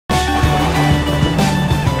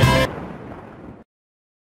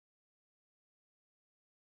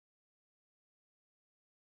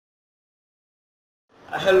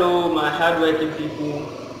Hello, my hardworking people.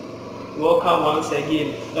 Welcome once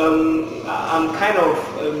again. I'm kind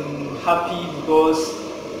of happy because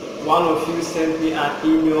one of you sent me an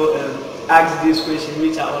email and asked this question,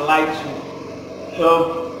 which I would like to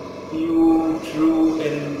help you through.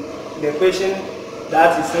 And the question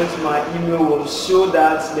that is sent to my email was show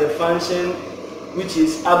that the function, which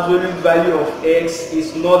is absolute value of x,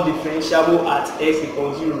 is not differentiable at x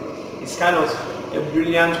equals 0. It's kind of a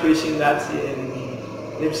brilliant question that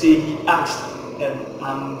let's say he asked, and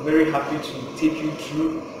I'm very happy to take you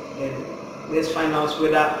through, and let's find out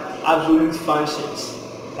whether absolute functions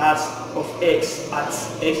that's of x at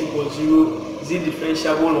x equals 0 is it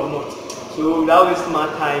differentiable or not. So without wasting my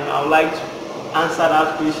time, I would like to answer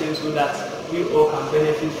that question so that we all can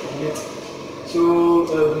benefit from it.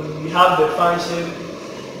 So we have the function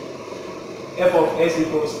f of x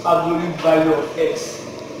equals absolute value of x.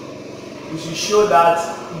 We should show that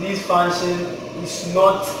this function is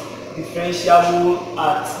not differentiable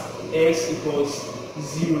at x equals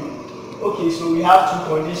 0. Okay, so we have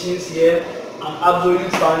two conditions here, an absolute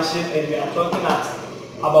function, and we are talking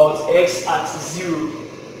about x at 0.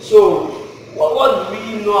 So what do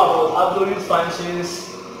we know about absolute functions?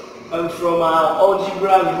 From our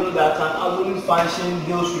algebra, we know that an absolute function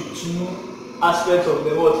deals with two aspects of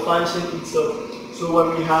the word function itself. So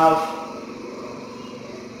when we have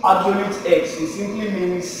absolute x, it simply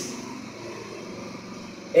means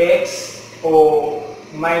x or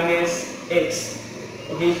minus x.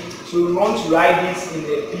 Okay, so we want to write this in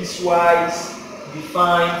a piecewise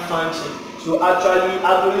defined function. So actually,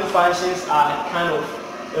 absolute functions are kind of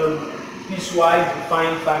piecewise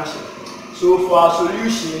defined function. So for our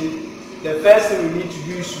solution, the first thing we need to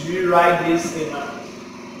do is to rewrite this in a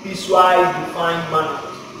piecewise defined manner.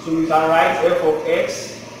 So we can write f of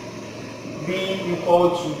x being equal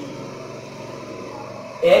to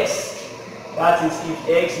x, that is if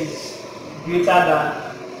x is greater than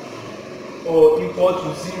or equal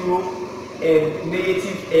to 0, and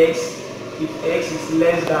negative x if x is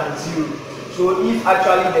less than 0. So if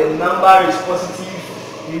actually the number is positive,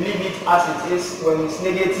 we leave it as it is. When it's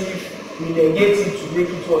negative, we negate it to make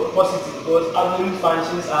it what? Positive, because absolute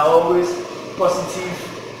functions are always positive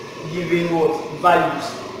given what? Values.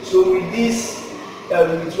 So with this,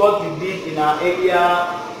 it's what we did in our earlier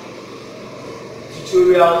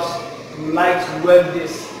tutorials. We like to work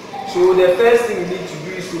this. So the first thing we need to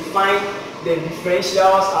do is to find the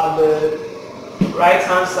differentials at the right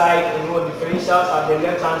hand side and what differentials at the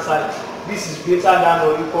left hand side. This is greater than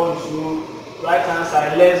or equal to right hand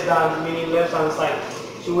side, less than meaning left hand side.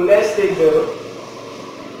 So let's take the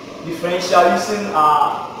differential using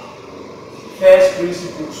our first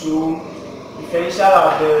principle. So differential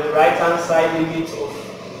at the right hand side limit of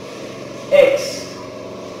x,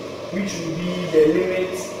 which will be the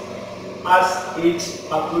limit as h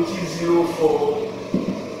approaches 0 for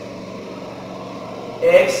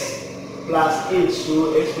x plus h.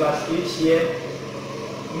 So x plus h here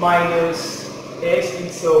minus x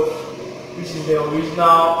itself, which is the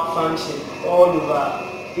original function, all over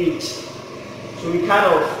h. So we kind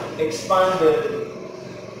of expand the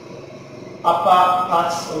upper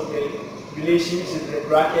parts of the relation, which is the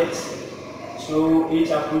bracket. So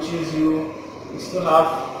h approaching 0, we still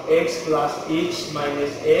have x plus h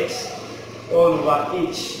minus x all over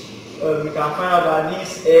h. We can find out that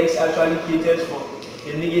this x actually caters for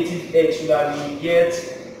the negative x, so that we get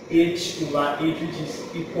h over h, which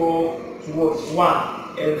is equal to what?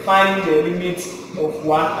 1. And finding the limit of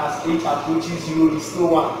 1 as h approaches 0 is still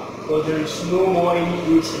 1, because there is no more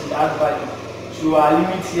any h in that value. So our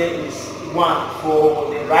limit here is 1 for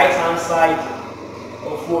the right hand side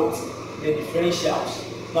of what? The differentials.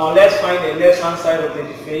 Now let's find the left hand side of the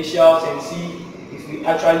differentials and see if we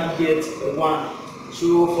actually get a 1.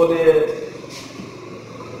 So for the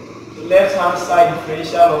left hand side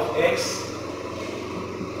differential of x,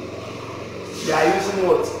 we are using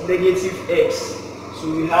what? Negative x. So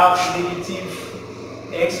we have negative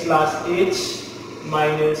x plus h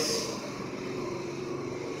minus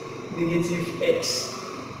negative x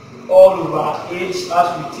all over h as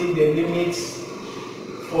we take the limits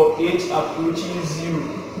for h approaching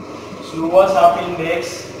 0. So what's happening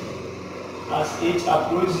next? As h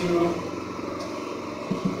approaches 0,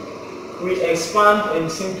 we expand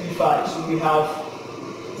and simplify. So we have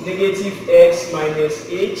negative x minus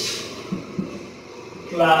h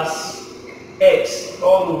plus x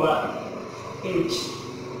all over h.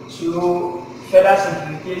 So further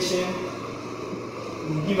simplification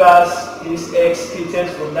will give us this x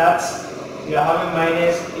caters for that. We are having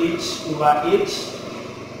minus h over h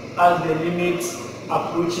as the limit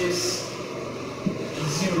approaches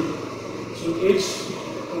 0. So h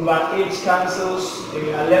over h cancels, and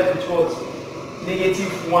we are left with what?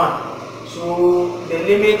 -1. So the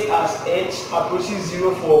limit as h approaches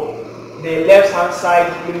 0 for the left hand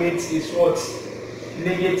side limit is what?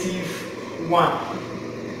 -1.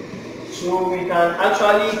 So we can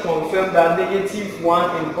actually confirm that -1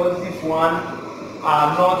 and +1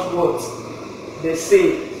 are not what? The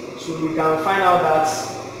same. So we can find out that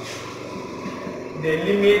the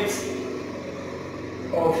limit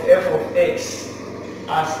of f of x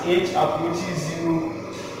as h approaches 0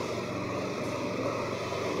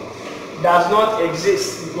 does not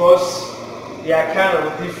exist, because they are kind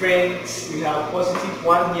of different. We have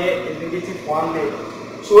 +1 here and -1 there.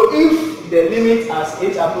 So if the limit as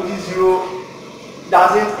h approaches 0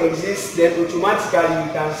 doesn't exist, then automatically we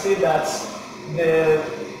can say that the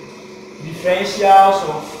differentials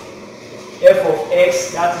of f of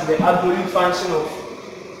x, that is the absolute function of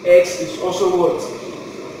x, is also what?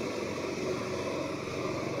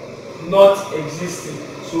 Not existing.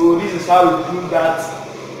 So this is how we prove that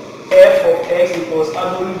f of x equals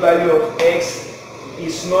absolute value of x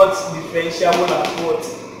is not differentiable at what?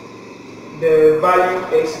 The value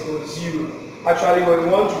x equals 0. Actually, when we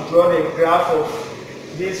want to draw the graph of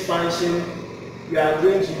this function, we are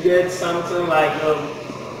going to get something like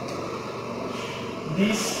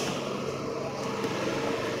this.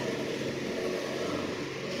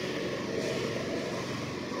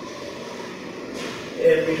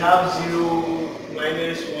 And we have 0,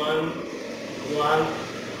 -1, 1,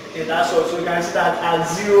 and that's all. So you can see that at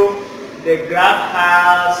 0, the graph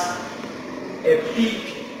has a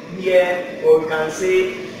peak here, or we can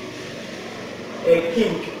say a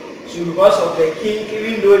kink. So because of the kink,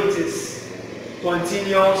 even though it is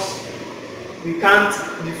continuous, we can't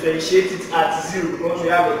differentiate it at 0 because we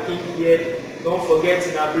have a kink here. Don't forget,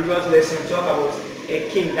 in our previous lesson we talked about a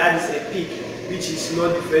kink, that is a peak, which is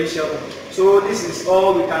not differentiable. So this is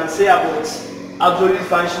all we can say about absolute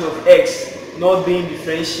function of x not being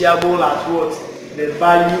differentiable at what? The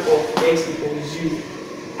value of x equals 0.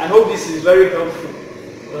 I hope this is very helpful.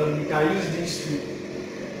 You can use this to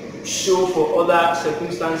show for other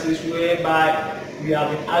circumstances whereby we have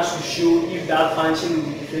been asked to show if that function will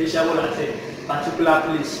be differentiable at a particular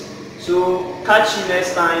place. So catch you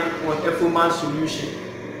next time on Effelman's solution.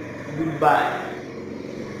 Goodbye.